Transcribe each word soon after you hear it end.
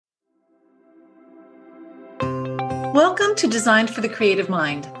Welcome to Design for the Creative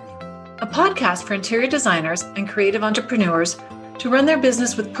Mind, a podcast for interior designers and creative entrepreneurs to run their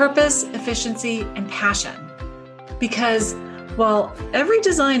business with purpose, efficiency, and passion. Because while every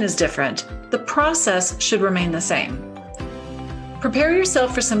design is different, the process should remain the same. Prepare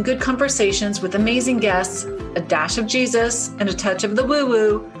yourself for some good conversations with amazing guests, a dash of Jesus, and a touch of the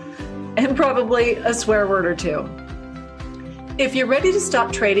woo-woo, and probably a swear word or two. If you're ready to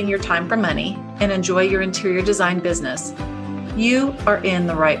stop trading your time for money and enjoy your interior design business, you are in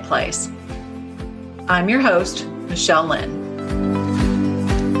the right place. I'm your host, Michelle Lynn.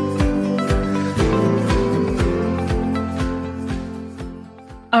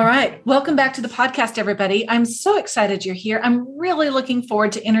 All right. Welcome back to the podcast, everybody. I'm so excited you're here. I'm really looking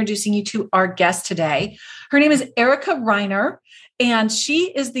forward to introducing you to our guest today. Her name is Erica Reiner, and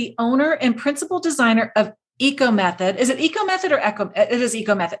she is the owner and principal designer of Eco Method. Is it Eco Method or Eco? It is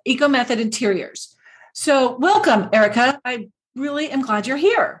Eco Method. Eco Method Interiors. So welcome, Erica. I really am glad you're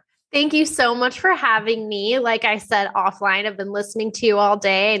here. Thank you so much for having me. Like I said offline, I've been listening to you all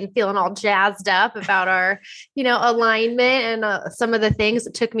day and feeling all jazzed up about our, alignment and some of the things.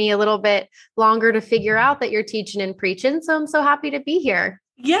 It took me a little bit longer to figure out that you're teaching and preaching. So I'm so happy to be here.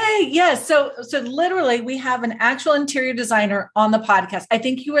 Yay. Yes. So literally we have an actual interior designer on the podcast. I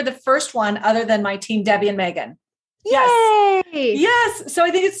think you were the first one other than my team, Debbie and Megan. Yay! Yes. So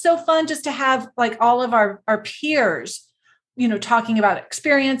I think it's so fun just to have like all of our peers, talking about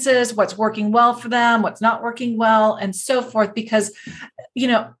experiences, what's working well for them, what's not working well, and so forth, because,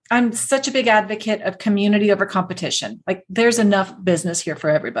 I'm such a big advocate of community over competition. Like there's enough business here for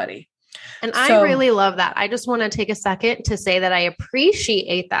everybody. And I really love that. I just want to take a second to say that I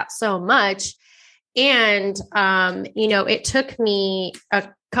appreciate that so much. And, it took me a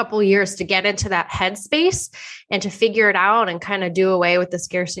couple years to get into that headspace and to figure it out and kind of do away with the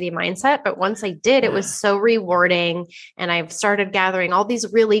scarcity mindset. But once I did, it was so rewarding. And I've started gathering all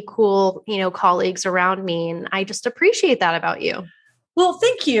these really cool, colleagues around me. And I just appreciate that about you. Well,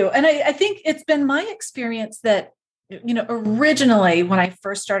 thank you. And I think it's been my experience that, originally when I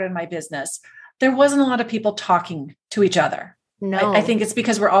first started my business, there wasn't a lot of people talking to each other. No, I think it's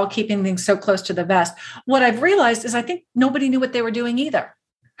because we're all keeping things so close to the vest. What I've realized is I think nobody knew what they were doing either.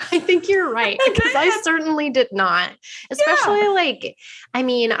 I think you're right, because I certainly did not, especially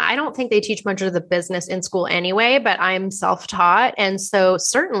I don't think they teach much of the business in school anyway, but I'm self-taught. And so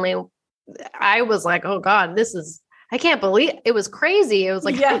certainly I was like, oh God, I can't believe it was crazy. It was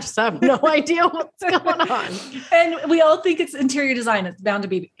like, I just have no idea what's going on. And we all think it's interior design. It's bound to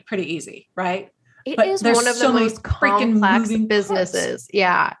be pretty easy, right? It is one of the most complex businesses.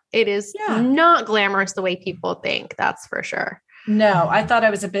 Yeah, it is not glamorous the way people think. That's for sure. No, I thought I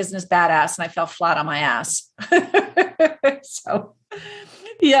was a business badass and I fell flat on my ass. So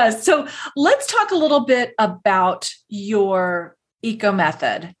let's talk a little bit about your Eco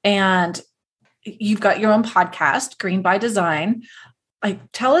Method. And you've got your own podcast, Green by Design.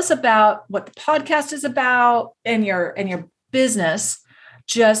 Tell us about what the podcast is about and your business.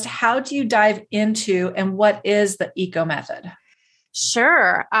 Just how do you dive into and what is the Eco Method?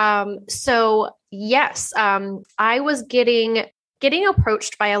 Sure. So yes, I was getting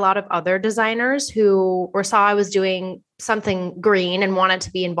approached by a lot of other designers who saw I was doing something green and wanted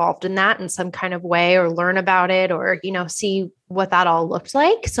to be involved in that in some kind of way or learn about it or, see what that all looked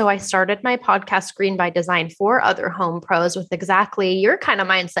like. So I started my podcast, Green by Design, for other home pros with exactly your kind of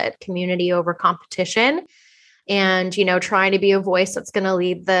mindset, community over competition. And, trying to be a voice that's going to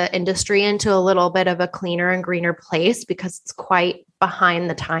lead the industry into a little bit of a cleaner and greener place because it's quite behind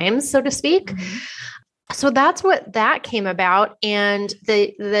the times, so to speak. Mm-hmm. So that's what that came about. And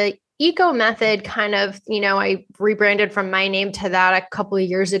the Eco Method kind of, I rebranded from my name to that a couple of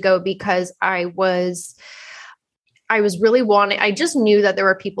years ago because I was really I just knew that there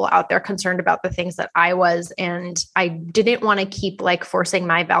were people out there concerned about the things that I was, and I didn't want to keep forcing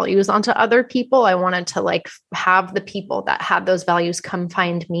my values onto other people. I wanted to have the people that had those values come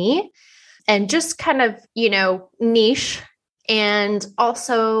find me and just kind of, niche and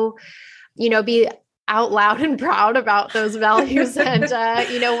also, be out loud and proud about those values and,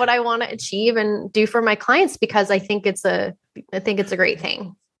 what I want to achieve and do for my clients, because I think it's a great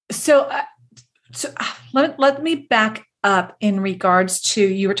thing. So let me back up in regards to,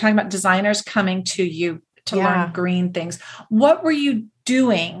 you were talking about designers coming to you to learn green things. What were you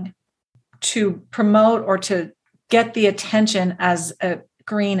doing to promote or to get the attention as a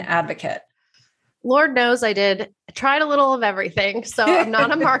green advocate? Lord knows I tried a little of everything. So I'm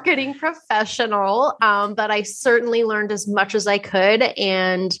not a marketing professional, but I certainly learned as much as I could.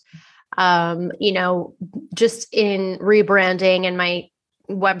 And, just in rebranding and my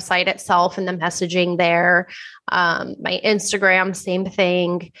website itself and the messaging there. My Instagram, same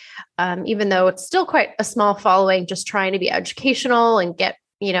thing. Even though it's still quite a small following, just trying to be educational and get,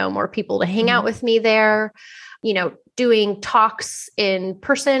 more people to hang out with me there, doing talks in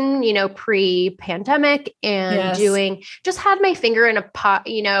person, pre-pandemic and just had my finger in a pot,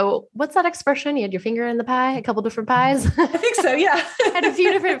 what's that expression? You had your finger in the pie, a couple different pies. I think so. Yeah. Had a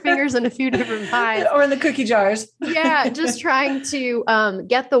few different fingers in a few different pies. Or in the cookie jars. Yeah. Just trying to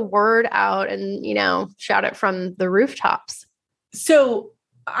get the word out and, shout it from the rooftops. So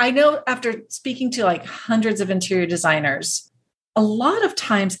I know after speaking to like hundreds of interior designers, a lot of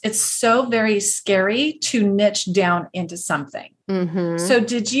times it's so very scary to niche down into something. Mm-hmm. So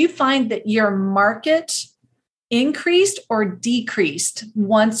did you find that your market increased or decreased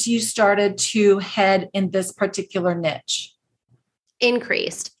once you started to head in this particular niche?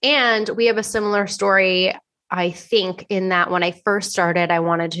 Increased. And we have a similar story, I think, in that when I first started, I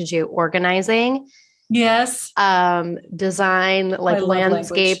wanted to do organizing. Yes. Design, like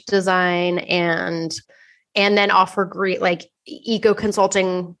landscape design and then offer great like eco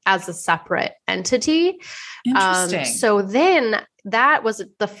consulting as a separate entity. Interesting. So then that was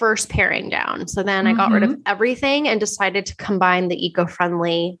the first paring down. So then I got rid of everything and decided to combine the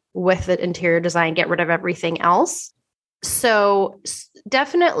eco-friendly with the interior design, get rid of everything else. So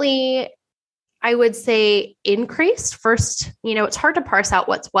definitely I would say increased first. It's hard to parse out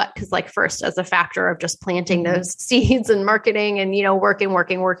what's what, because like first as a factor of just planting those seeds and marketing and,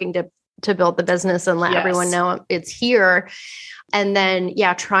 working to build the business and let everyone know it's here. And then,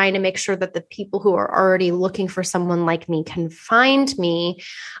 trying to make sure that the people who are already looking for someone like me can find me.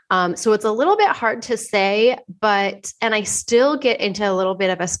 So it's a little bit hard to say, and I still get into a little bit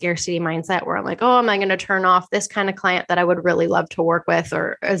of a scarcity mindset where I'm like, oh, am I going to turn off this kind of client that I would really love to work with?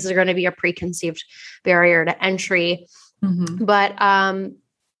 Or is there going to be a preconceived barrier to entry? Mm-hmm. But,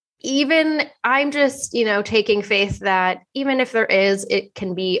 even I'm just, taking faith that even if there is, it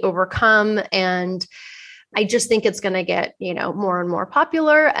can be overcome. And I just think it's going to get, more and more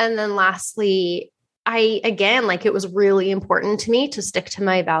popular. And then lastly, it was really important to me to stick to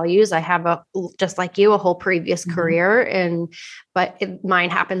my values. I have just like you, a whole previous career but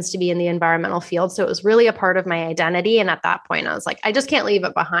mine happens to be in the environmental field. So it was really a part of my identity. And at that point I was like, I just can't leave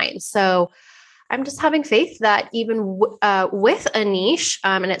it behind. So I'm just having faith that even with a niche,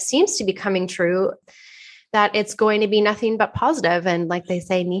 and it seems to be coming true, that it's going to be nothing but positive. And like they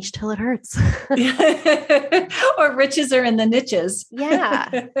say, niche till it hurts. Or riches are in the niches.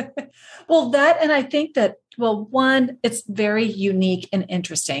 Yeah. Well, and I think that, one, it's very unique and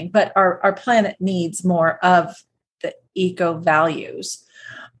interesting, but our planet needs more of the eco values.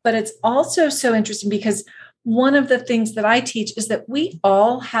 But it's also so interesting because one of the things that I teach is that we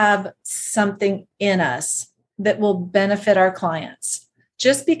all have something in us that will benefit our clients.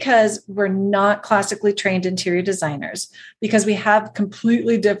 Just because we're not classically trained interior designers, because we have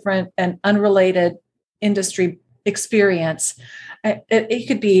completely different and unrelated industry experience. It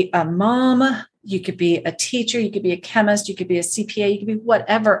could be a mom, you could be a teacher, you could be a chemist, you could be a CPA, you could be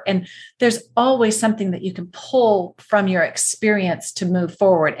whatever. And there's always something that you can pull from your experience to move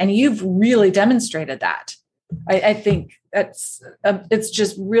forward. And you've really demonstrated that. I think it's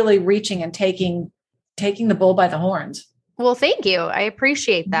just really reaching and taking the bull by the horns. Well, thank you. I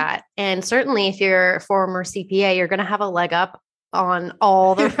appreciate that. And certainly if you're a former CPA, you're going to have a leg up on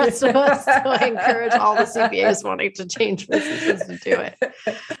all the rest of us. So I encourage all the CPAs wanting to change businesses to do it.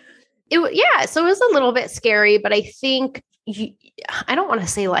 So it was a little bit scary, but I think I don't want to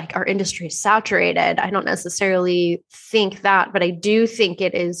say like our industry is saturated. I don't necessarily think that, but I do think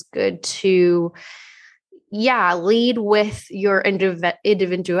it is good to lead with your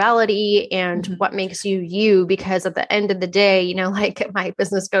individuality and what makes you you, because at the end of the day, like my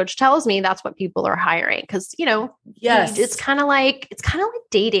business coach tells me, that's what people are hiring. Cause it's kind of like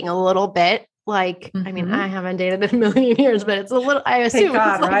dating a little bit. Like, I mean, I haven't dated in a million years, but it's a little, I assume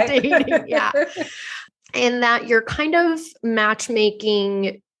it's like dating. Yeah. And that you're kind of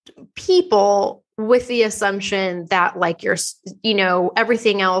matchmaking people with the assumption that like you're,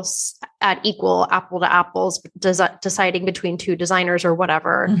 everything else at equal apple to apples, deciding between two designers or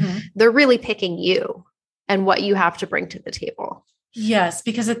whatever, they're really picking you and what you have to bring to the table. Yes,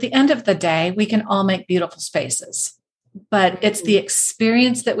 because at the end of the day, we can all make beautiful spaces, but it's the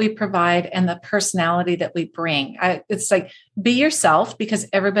experience that we provide and the personality that we bring. It's like, be yourself because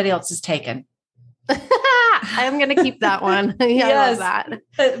everybody else is taken. I'm going to keep that one. Yes. I love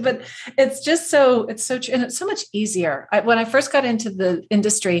that. But it's so true. And it's so much easier. When I first got into the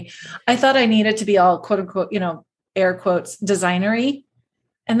industry, I thought I needed to be all quote unquote, air quotes, designery.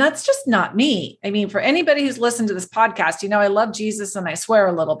 And that's just not me. I mean, for anybody who's listened to this podcast, I love Jesus and I swear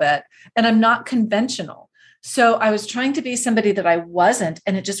a little bit, and I'm not conventional. So I was trying to be somebody that I wasn't,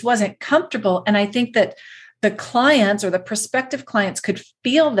 and it just wasn't comfortable. And I think that the clients or the prospective clients could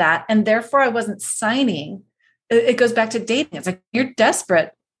feel that. And therefore I wasn't signing. It goes back to dating. It's like, you're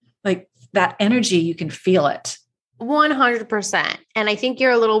desperate, like that energy, you can feel it. 100%. And I think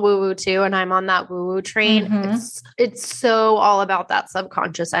you're a little woo-woo too. And I'm on that woo-woo train. Mm-hmm. It's so all about that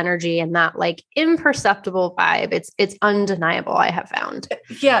subconscious energy and that like imperceptible vibe. It's undeniable, I have found.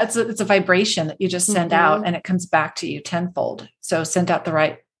 Yeah. It's a vibration that you just send out and it comes back to you tenfold. So send out the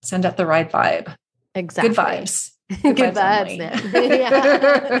right vibe. Exactly. Good vibes. Good vibes, man.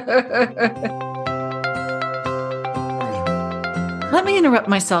 Yeah. Let me interrupt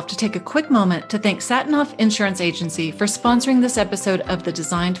myself to take a quick moment to thank Satinoff Insurance Agency for sponsoring this episode of the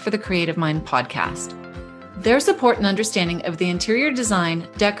Designed for the Creative Mind podcast. Their support and understanding of the interior design,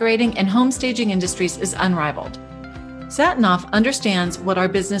 decorating, and home staging industries is unrivaled. Satinoff understands what our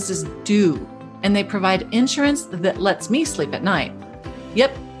businesses do, and they provide insurance that lets me sleep at night.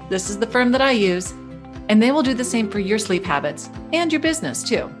 Yep, this is the firm that I use, and they will do the same for your sleep habits and your business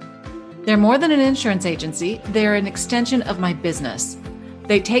too. They're more than an insurance agency. They're an extension of my business.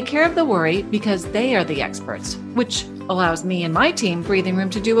 They take care of the worry because they are the experts, which allows me and my team breathing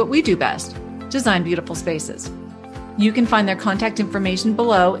room to do what we do best, design beautiful spaces. You can find their contact information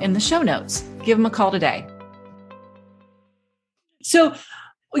below in the show notes. Give them a call today. So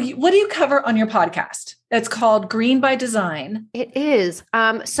what do you cover on your podcast? It's called Green by Design. It is.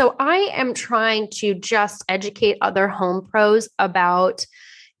 So I am trying to just educate other home pros about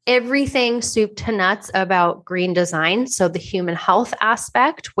everything soup to nuts about green design. So the human health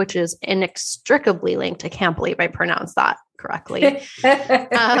aspect, which is inextricably linked, I can't believe I pronounced that correctly, to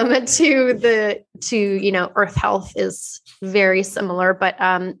earth health is very similar, but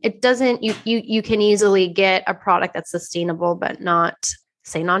it doesn't, you can easily get a product that's sustainable, but not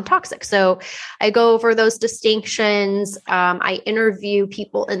say non-toxic. So I go over those distinctions. I interview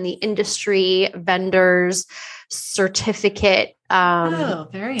people in the industry, vendors, certificate.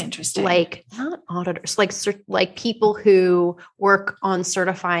 Very interesting. Like not auditors, like people who work on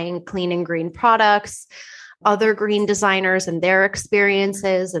certifying clean and green products, other green designers and their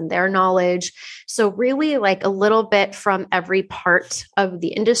experiences and their knowledge. So really like a little bit from every part of the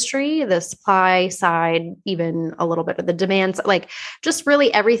industry, the supply side, even a little bit of the demand side, like just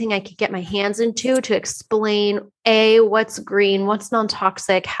really everything I could get my hands into to explain what's green, what's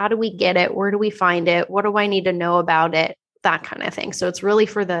non-toxic, how do we get it, where do we find it, what do I need to know about it, that kind of thing. So it's really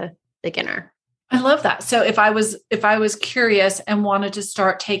for the beginner. I love that. So if I was curious and wanted to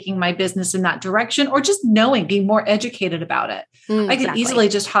start taking my business in that direction, or just being more educated about it, I could easily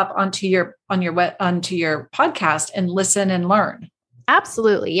just hop onto your podcast and listen and learn.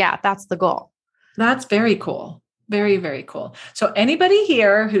 Absolutely. Yeah. That's the goal. That's very cool. Very, very cool. So anybody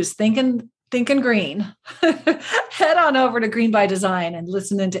here who's thinking green, head on over to Green by Design and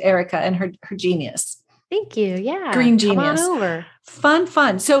listen into Erica and her genius. Thank you. Yeah. Green genius. Come on over.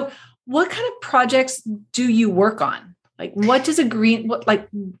 Fun. So what kind of projects do you work on? Like, what does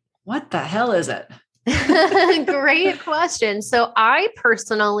what the hell is it? Great question. So I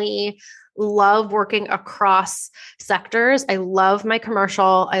personally love working across sectors. I love my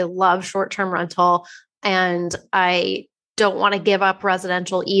commercial. I love short-term rental, and I don't want to give up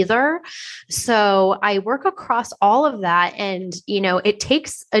residential either. So I work across all of that, and, it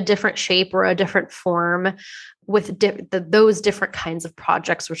takes a different shape or a different form with those different kinds of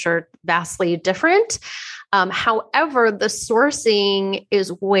projects, which are vastly different. However, the sourcing is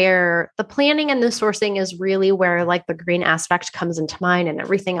where the planning and the sourcing is really where like the green aspect comes into mind, and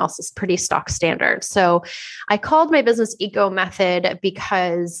everything else is pretty stock standard. So I called my business Eco Method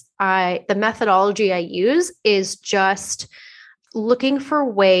because the methodology I use is just looking for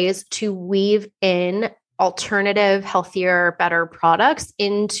ways to weave in alternative, healthier, better products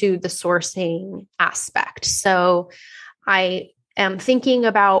into the sourcing aspect. So I am thinking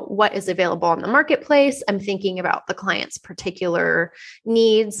about what is available on the marketplace. I'm thinking about the client's particular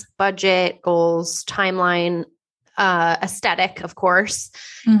needs, budget, goals, timeline, aesthetic, of course.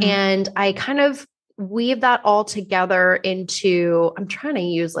 Mm-hmm. And I kind of weave that all together into, I'm trying to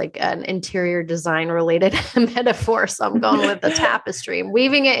use like an interior design related metaphor. So I'm going with the tapestry, I'm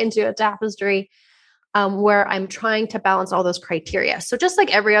weaving it into a tapestry where I'm trying to balance all those criteria. So just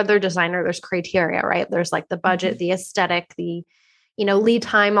like every other designer, there's criteria, right? There's like the budget, the aesthetic, the, lead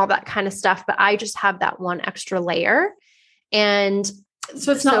time, all that kind of stuff. But I just have that one extra layer. And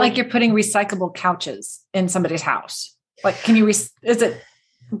so it's not like you're putting recyclable couches in somebody's house. Like, is it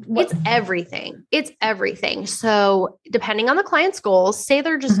It's everything. It's everything. So depending on the client's goals, say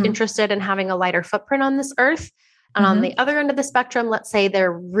they're just interested in having a lighter footprint on this earth. And on the other end of the spectrum, let's say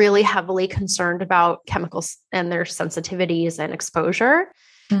they're really heavily concerned about chemicals and their sensitivities and exposure.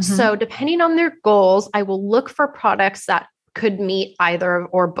 So depending on their goals, I will look for products that could meet either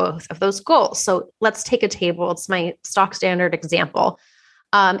or both of those goals. So let's take a table. It's my stock standard example.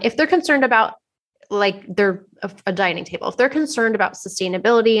 If they're concerned about like they're a dining table, if they're concerned about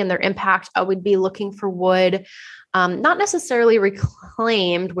sustainability and their impact, I would be looking for wood, not necessarily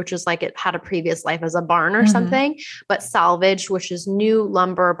reclaimed, which is like it had a previous life as a barn or something, but salvaged, which is new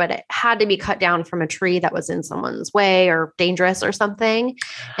lumber, but it had to be cut down from a tree that was in someone's way or dangerous or something,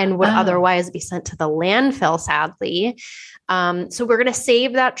 and would otherwise be sent to the landfill, sadly. So we're going to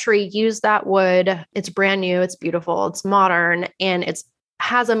save that tree, use that wood. It's brand new. It's beautiful. It's modern, and it's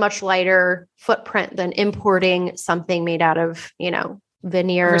has a much lighter footprint than importing something made out of,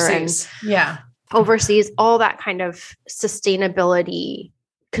 veneer overseas. Overseas, all that kind of sustainability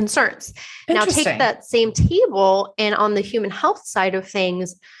concerns. Now take that same table, and on the human health side of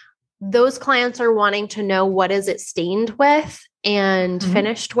things, those clients are wanting to know, what is it stained with and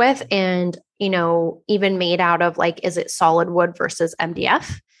finished with, and, even made out of, like, is it solid wood versus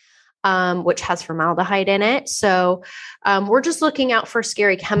MDF? Which has formaldehyde in it. So we're just looking out for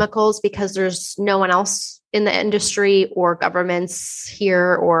scary chemicals because there's no one else in the industry or governments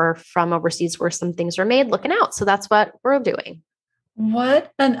here or from overseas where some things are made looking out. So that's what we're doing.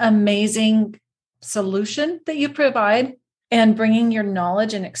 What an amazing solution that you provide, and bringing your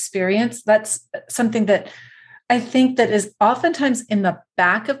knowledge and experience. That's something that I think that is oftentimes in the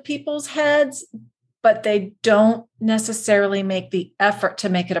back of people's heads, but they don't necessarily make the effort to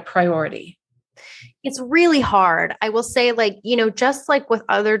make it a priority. It's really hard. I will say, just like with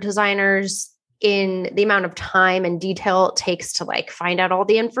other designers, in the amount of time and detail it takes to find out all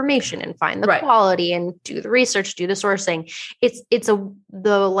the information and find the quality and do the research, do the sourcing. It's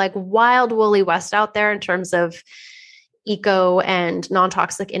the wild woolly west out there in terms of eco and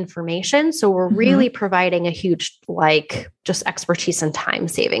non-toxic information. So we're really providing a huge, just expertise and time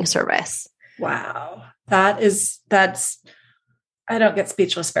saving service. Wow. That's, I don't get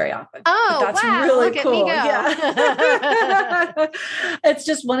speechless very often. Oh, that's wow. really Look cool. At me go. Yeah. It's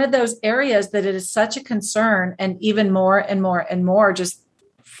just one of those areas that it is such a concern, and even more and more and more just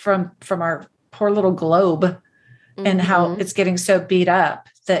from our poor little globe and how it's getting so beat up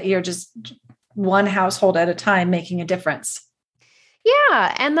that you're just one household at a time making a difference.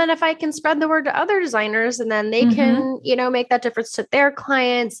 Yeah. And then if I can spread the word to other designers, and then they can, make that difference to their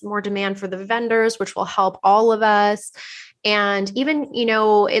clients, more demand for the vendors, which will help all of us. And even,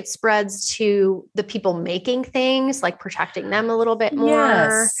 it spreads to the people making things, protecting them a little bit more.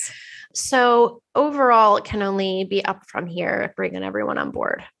 Yes. So overall, it can only be up from here, bringing everyone on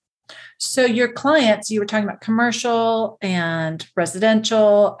board. So your clients, you were talking about commercial and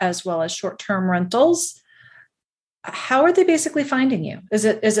residential, as well as short-term rentals. How are they basically finding you? Is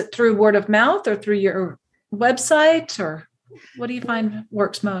it through word of mouth or through your website, or what do you find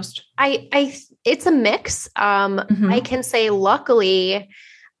works most? It's a mix. I can say luckily,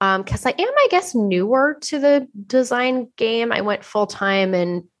 because I am, I guess, newer to the design game. I went full-time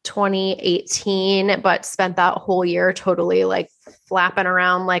in 2018, but spent that whole year totally flapping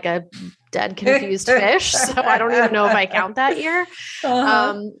around like a dead, confused fish. So I don't even know if I count that year.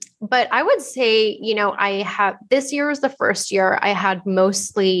 But I would say, this year was the first year I had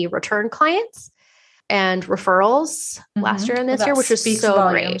mostly return clients and referrals last year and this year, which was so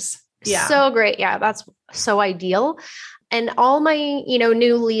volumes. Great. Yeah. So great. Yeah. That's so ideal. And all my,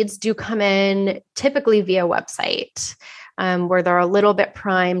 new leads do come in typically via website, where they're a little bit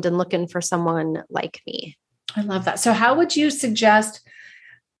primed and looking for someone like me. I love that. So how would you suggest,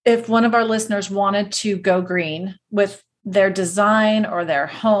 if one of our listeners wanted to go green with their design or their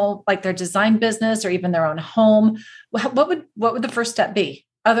home, their design business or even their own home, what would the first step be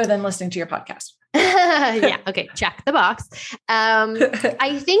other than listening to your podcast? Yeah. Okay. Check the box.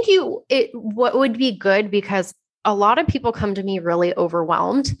 I think what would be good, because a lot of people come to me really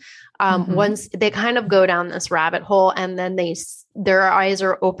overwhelmed. Once they kind of go down this rabbit hole, and then their eyes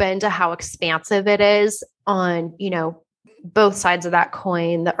are open to how expansive it is on, both sides of that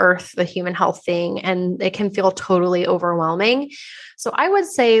coin, the earth, the human health thing, and it can feel totally overwhelming. So I would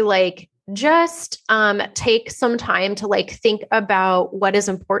say just take some time to think about what is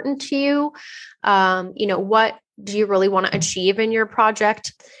important to you. What do you really want to achieve in your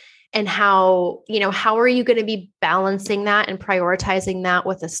project? And how are you going to be balancing that and prioritizing that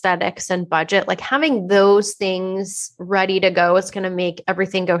with aesthetics and budget? Having those things ready to go is going to make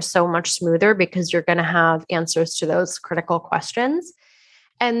everything go so much smoother, because you're going to have answers to those critical questions.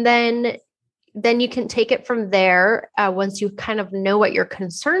 And then you can take it from there. Once you kind of know what your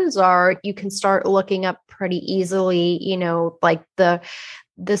concerns are, you can start looking up pretty easily, like the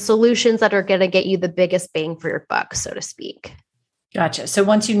solutions that are going to get you the biggest bang for your buck, so to speak. Gotcha. So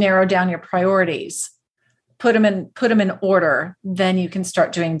once you narrow down your priorities, put them in order, then you can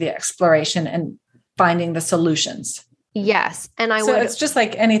start doing the exploration and finding the solutions. Yes. And it's just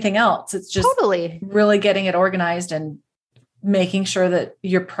like anything else. It's just totally really getting it organized and making sure that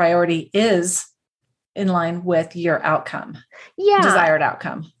your priority is in line with your outcome. Yeah. Desired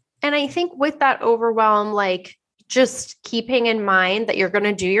outcome. And I think with that overwhelm, like just keeping in mind that you're going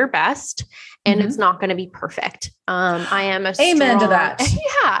to do your best and it's not going to be perfect. I am amen to that.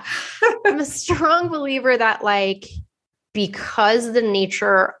 Yeah. I'm a strong believer that like, because the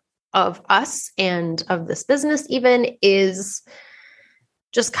nature of us and of this business even is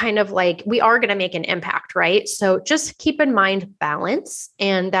just kind of like, we are going to make an impact, right? So just keep in mind balance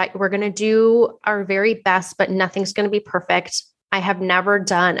and that we're going to do our very best, but nothing's going to be perfect. I have never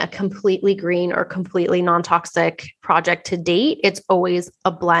done a completely green or completely non-toxic project to date. It's always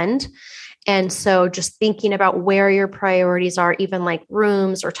a blend. And so just thinking about where your priorities are, even like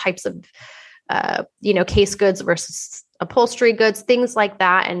rooms or types of, case goods versus upholstery goods, things like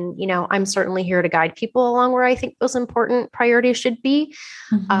that. And, I'm certainly here to guide people along where I think those important priorities should be.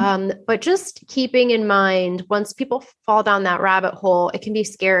 But just keeping in mind, once people fall down that rabbit hole, it can be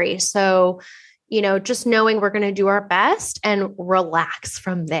scary. So, just knowing we're going to do our best and relax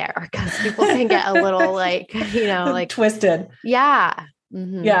from there, because people can get a little like twisted. Yeah.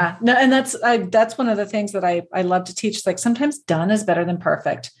 Mm-hmm. Yeah. No, and that's one of the things that I love to teach. Like sometimes done is better than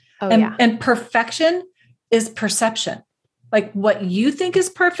perfect. And perfection is perception. Like what you think is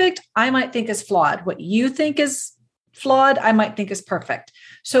perfect, I might think is flawed. What you think is flawed, I might think is perfect.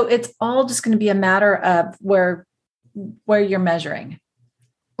 So it's all just going to be a matter of where you're measuring.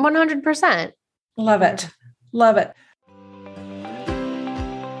 100%. Love it. Love it.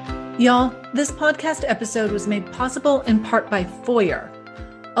 Y'all, this podcast episode was made possible in part by Foyer,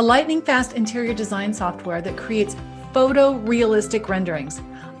 a lightning fast interior design software that creates photorealistic renderings.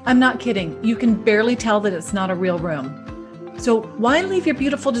 I'm not kidding. You can barely tell that it's not a real room. So why leave your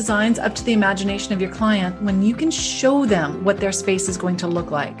beautiful designs up to the imagination of your client when you can show them what their space is going to look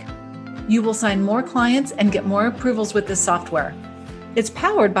like? You will sign more clients and get more approvals with this software. It's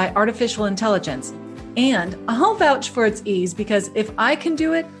powered by artificial intelligence, and I'll vouch for its ease because if I can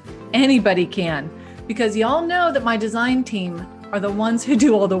do it, anybody can, because y'all know that my design team are the ones who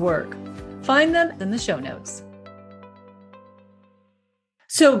do all the work. Find them in the show notes.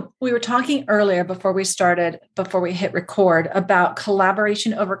 So we were talking earlier before we hit record about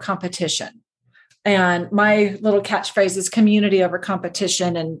collaboration over competition. And my little catchphrase is community over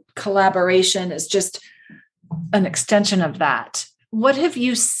competition, and collaboration is just an extension of that. What have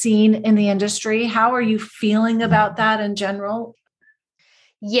you seen in the industry? How are you feeling about that in general?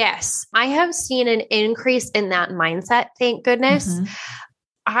 Yes, I have seen an increase in that mindset. Thank goodness.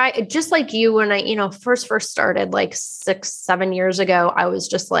 I just like you, when I, first started like 6-7 years ago, I was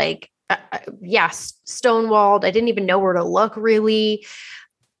just like, stonewalled. I didn't even know where to look really.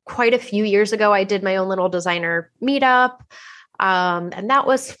 Quite a few years ago, I did my own little designer meetup. And that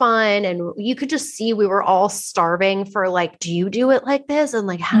was fun. And you could just see we were all starving for like, do you do it like this? And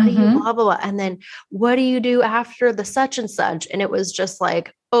like, how do you blah, blah, blah. And then what do you do after the such and such? And it was just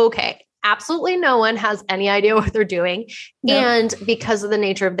like, okay, absolutely no one has any idea what they're doing. No. And because of the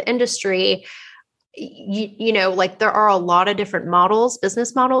nature of the industry, like there are a lot of different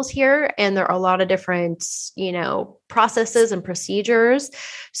business models here, and there are a lot of different, processes and procedures.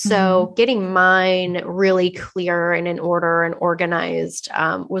 So getting mine really clear and in order and organized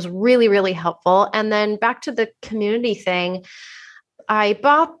was really, really helpful. And then back to the community thing, I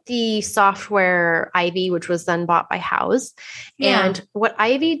bought the software Ivy, which was then bought by House. Yeah. And what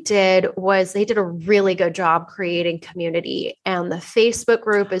Ivy did was they did a really good job creating community, and the Facebook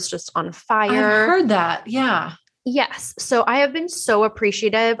group is just on fire. I've heard that. Yeah. Yes. So I have been so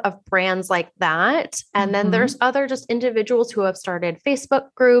appreciative of brands like that. And then there's other just individuals who have started Facebook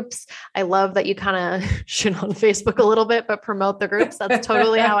groups. I love that you kind of shit on Facebook a little bit, but promote the groups. That's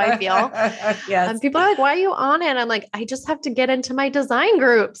totally how I feel. Yes. And people are like, why are you on it? I'm like, I just have to get into my design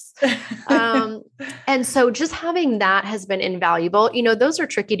groups. And so just having that has been invaluable. Those are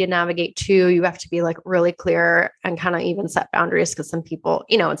tricky to navigate too. You have to be like really clear and kind of even set boundaries, because some people,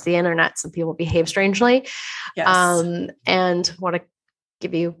 it's the internet. Some people behave strangely. Yes. And want to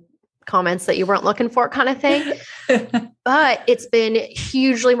give you comments that you weren't looking for, kind of thing. But it's been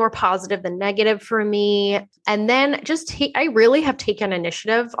hugely more positive than negative for me. And then I really have taken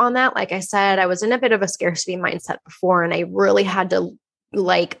initiative on that. Like I said, I was in a bit of a scarcity mindset before, and I really had to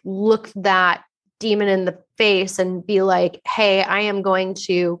like look that demon in the face and be like, hey, I am going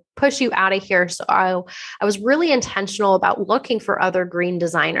to push you out of here. So I was really intentional about looking for other green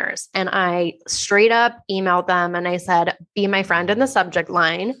designers. And I straight up emailed them and I said, be my friend in the subject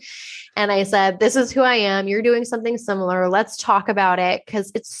line. And I said, this is who I am. You're doing something similar. Let's talk about it.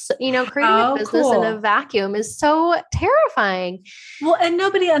 Cause it's, creating a business in a vacuum is so terrifying. Well, and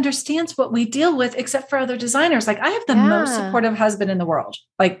nobody understands what we deal with except for other designers. Like I have the most supportive husband in the world.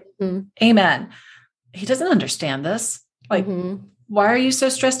 Like, amen. He doesn't understand this. Like, why are you so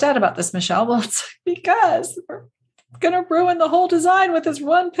stressed out about this, Michelle? Well, it's because we're going to ruin the whole design with this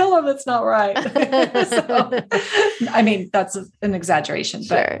one pillow that's not right. So, I mean, that's an exaggeration,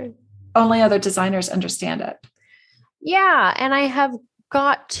 but only other designers understand it. Yeah. And I have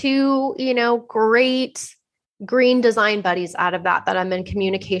got two, great green design buddies out of that I'm in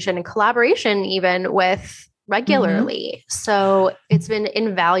communication and collaboration even with regularly. So it's been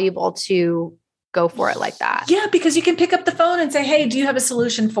invaluable to go for it like that. Yeah, because you can pick up the phone and say, hey, do you have a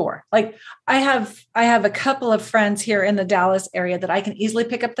solution for? Like I have a couple of friends here in the Dallas area that I can easily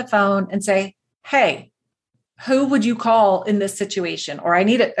pick up the phone and say, hey, who would you call in this situation? Or I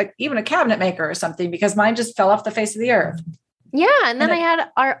need even a cabinet maker or something because mine just fell off the face of the earth. Yeah. And then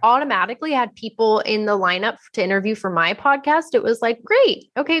I automatically had people in the lineup to interview for my podcast. It was like,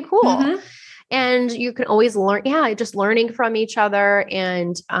 great. Okay, cool. And you can always learn. Yeah. Just learning from each other.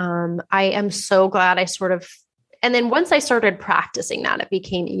 And I am so glad and then once I started practicing that, it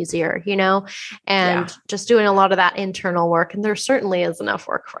became easier, and just doing a lot of that internal work. And there certainly is enough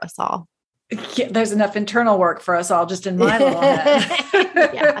work for us all. Yeah, there's enough internal work for us all just in my little head.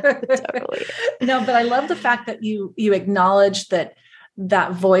 Yeah, totally. No, but I love the fact that you acknowledge that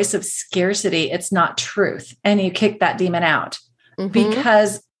voice of scarcity, it's not truth. And you kick that demon out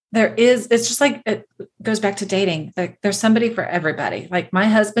because it's just like, it goes back to dating. Like there's somebody for everybody. Like my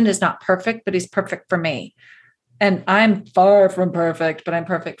husband is not perfect, but he's perfect for me. And I'm far from perfect, but I'm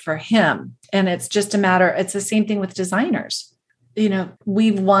perfect for him. And it's just it's the same thing with designers.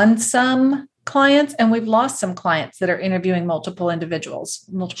 We've won some clients and we've lost some clients that are interviewing multiple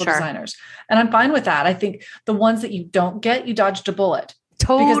designers. And I'm fine with that. I think the ones that you don't get, you dodged a bullet.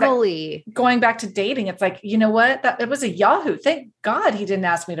 Totally. Going back to dating, it's like, you know what? It was a Yahoo. Thank God he didn't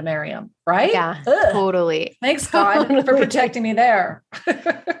ask me to marry him. Right? Yeah, totally. Thanks God for protecting me there.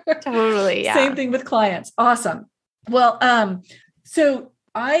 Totally. Yeah. Same thing with clients. Awesome. Well, so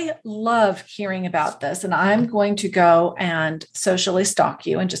I love hearing about this, and I'm going to go and socially stalk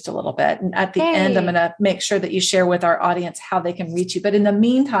you in just a little bit. And at the end, I'm going to make sure that you share with our audience how they can reach you. But in the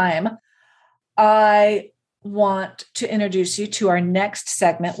meantime, I want to introduce you to our next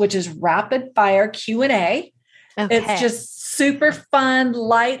segment, which is rapid fire Q&A. Okay. It's just super fun,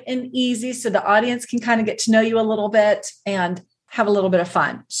 light and easy. So the audience can kind of get to know you a little bit and have a little bit of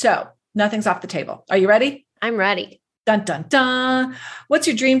fun. So nothing's off the table. Are you ready? I'm ready. Dun, dun, dun. What's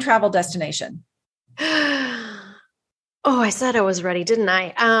your dream travel destination? Oh, I said I was ready, didn't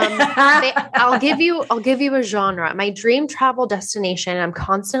I? I'll give you a genre. My dream travel destination, I'm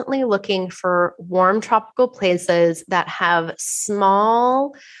constantly looking for warm tropical places that have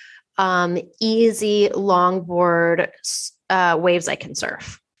small, easy longboard waves I can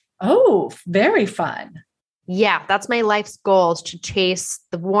surf. Oh, very fun. Yeah, that's my life's goal, is to chase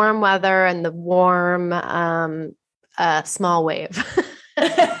the warm weather and the warm small wave.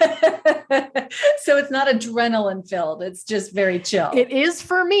 So it's not adrenaline filled. It's just very chill. It is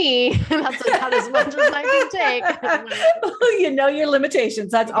for me. That's about as much as I can take. You know your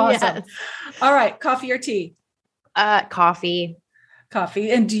limitations. That's awesome. Yes. All right. Coffee or tea? Coffee.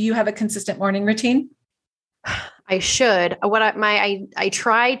 Coffee. And do you have a consistent morning routine? I should. I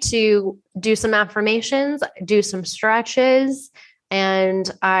try to do some affirmations, do some stretches, and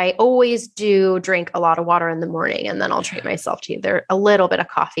I always do drink a lot of water in the morning, and then I'll treat myself to either a little bit of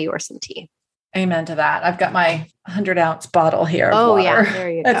coffee or some tea. Amen to that. I've got my 100-ounce bottle here. Oh, water. Yeah.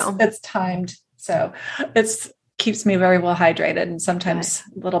 There you go. It's timed. So keeps me very well hydrated and sometimes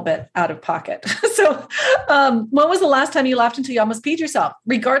a little bit out of pocket. So when was the last time you laughed until you almost peed yourself,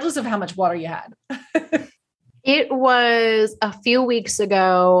 regardless of how much water you had? It was a few weeks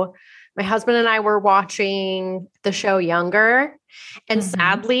ago. My husband and I were watching the show Younger. And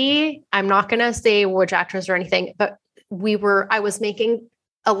sadly, I'm not going to say which actress or anything, but I was making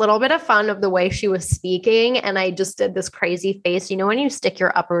a little bit of fun of the way she was speaking. And I just did this crazy face. You know, when you stick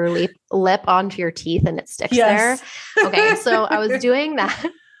your upper lip onto your teeth and it sticks there. Okay. So I was doing that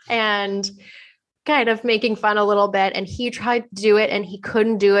and kind of making fun a little bit. And he tried to do it and he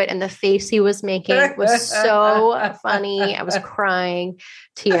couldn't do it. And the face he was making was so funny. I was crying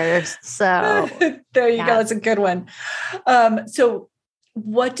tears. So there you go. That's a good one. So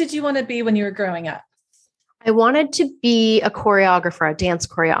What did you want to be when you were growing up? I wanted to be a choreographer, a dance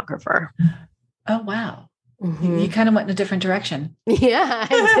choreographer. Oh, wow. Mm-hmm. You kind of went in a different direction. Yeah,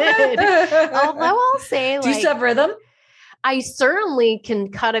 I did. Although I'll say, do you still have rhythm? I certainly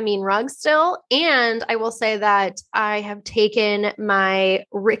can cut a mean rug still. And I will say that I have taken my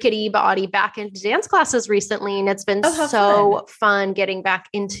rickety body back into dance classes recently. And it's been so fun getting back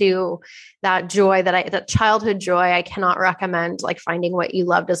into that joy that childhood joy. I cannot recommend like finding what you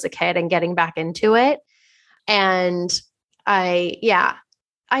loved as a kid and getting back into it. And I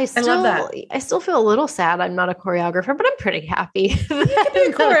love that. I still feel a little sad I'm not a choreographer, but I'm pretty happy. You can be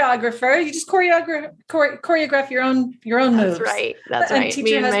a choreographer. You just choreograph your own moves. That's right. And teach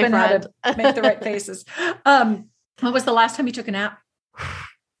your husband how to make the right faces. When was the last time you took a nap?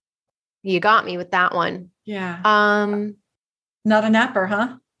 You got me with that one. Yeah. Not a napper,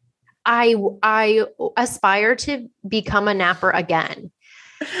 huh? I aspire to become a napper again.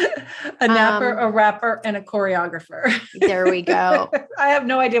 A napper, a rapper, and a choreographer. There we go. I have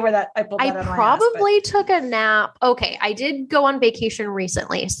no idea where I pulled that out of my ass. I probably took a nap. Okay. I did go on vacation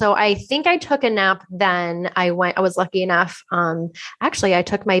recently. So I think I took a nap then. I was lucky enough. Actually, I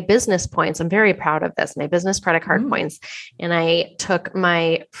took my business points. I'm very proud of this, my business credit card points. And I took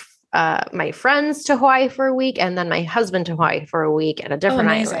my friends to Hawaii for a week and then my husband to Hawaii for a week at a different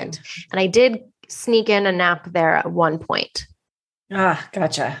island. And I did sneak in a nap there at one point.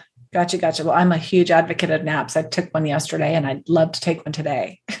 Gotcha. Well, I'm a huge advocate of naps. I took one yesterday and I'd love to take one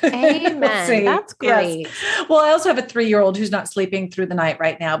today. Amen. That's great. Yes. Well, I also have a 3-year-old who's not sleeping through the night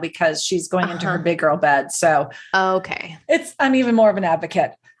right now because she's going into her big girl bed. So okay. I'm even more of an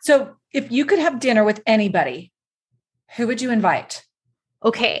advocate. So if you could have dinner with anybody, who would you invite?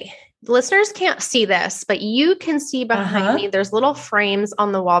 Okay. The listeners can't see this, but you can see behind me, there's little frames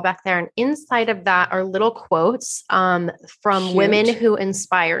on the wall back there. And inside of that are little quotes from women who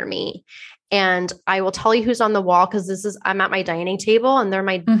inspire me. And I will tell you who's on the wall because I'm at my dining table and they're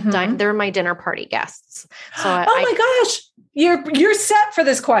my they're my dinner party guests. So my gosh, you're set for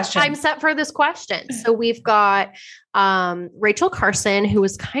this question. I'm set for this question. So we've got Rachel Carson, who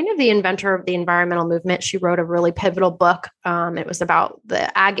was kind of the inventor of the environmental movement. She wrote a really pivotal book. It was about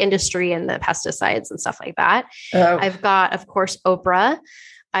the ag industry and the pesticides and stuff like that. Oh. I've got, of course, Oprah.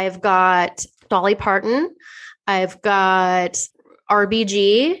 I've got Dolly Parton. I've got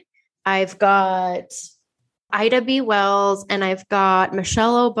RBG. I've got Ida B. Wells, and I've got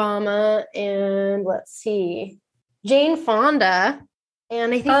Michelle Obama, and let's see, Jane Fonda.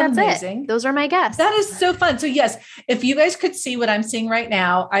 And I think that's amazing. Those are my guests. That is so fun. So yes, if you guys could see what I'm seeing right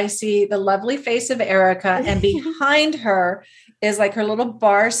now, I see the lovely face of Erica, and behind her is like her little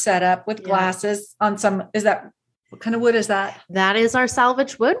bar set up with glasses on what kind of wood is that? That is our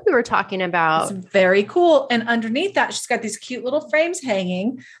salvage wood we were talking about. It's very cool. And underneath that, she's got these cute little frames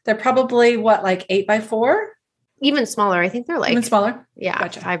hanging. They're probably like 8x4? Even smaller. I think they're like even smaller. Yeah.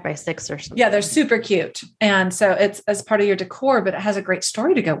 Gotcha. 5x6 or something. Yeah. They're super cute. And so it's as part of your decor, but it has a great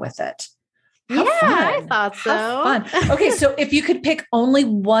story to go with it. How fun. I thought so. How fun. Okay. So if you could pick only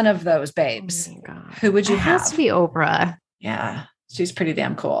one of those babes, who would you have? It has to be Oprah. Yeah. She's pretty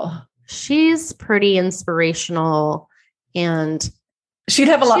damn cool. She's pretty inspirational and she'd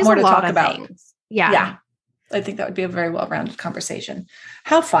have a lot more to talk about. Things. Yeah. Yeah. I think that would be a very well-rounded conversation.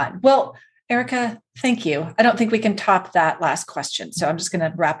 How fun. Well, Erica, thank you. I don't think we can top that last question. So I'm just going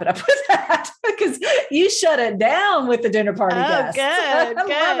to wrap it up with that because you shut it down with the dinner party guests. Good.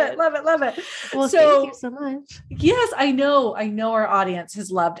 Love it. Well, thank you so much. Yes, I know our audience has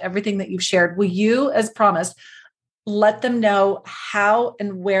loved everything that you've shared. Will you, as promised, let them know how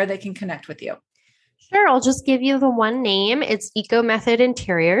and where they can connect with you? Sure. I'll just give you the one name. It's Eco Method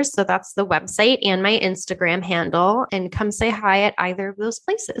Interiors. So that's the website and my Instagram handle, and come say hi at either of those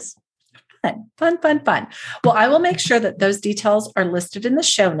places. Fun. Well, I will make sure that those details are listed in the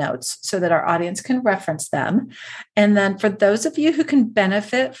show notes so that our audience can reference them. And then for those of you who can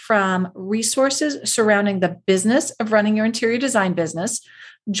benefit from resources surrounding the business of running your interior design business,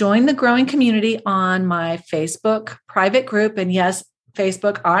 join the growing community on my Facebook private group. And yes,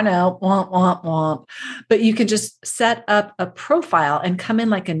 Facebook, I know, womp. But you can just set up a profile and come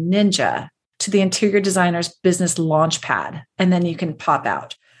in like a ninja to the Interior Designer's Business Launchpad, and then you can pop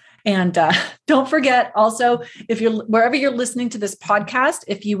out. And don't forget also, wherever you're listening to this podcast,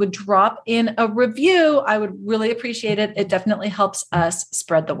 if you would drop in a review, I would really appreciate it. It definitely helps us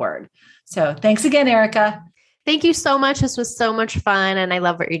spread the word. So thanks again, Erica. Thank you so much. This was so much fun, and I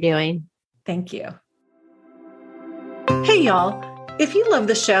love what you're doing. Thank you. Hey, y'all. If you love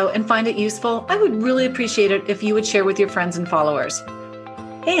the show and find it useful, I would really appreciate it if you would share with your friends and followers.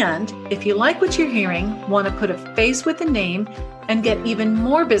 And if you like what you're hearing, want to put a face with a name, and get even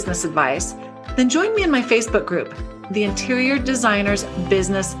more business advice, then join me in my Facebook group, the Interior Designers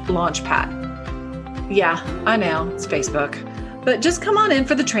Business Launchpad. Yeah, I know, it's Facebook. But just come on in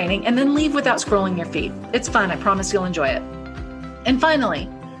for the training and then leave without scrolling your feed. It's fun. I promise you'll enjoy it. And finally,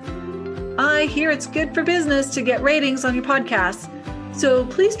 I hear it's good for business to get ratings on your podcasts. So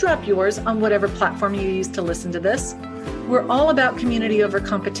please drop yours on whatever platform you use to listen to this. We're all about community over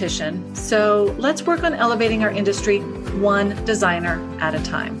competition. So let's work on elevating our industry one designer at a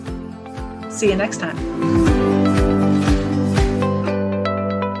time. See you next time.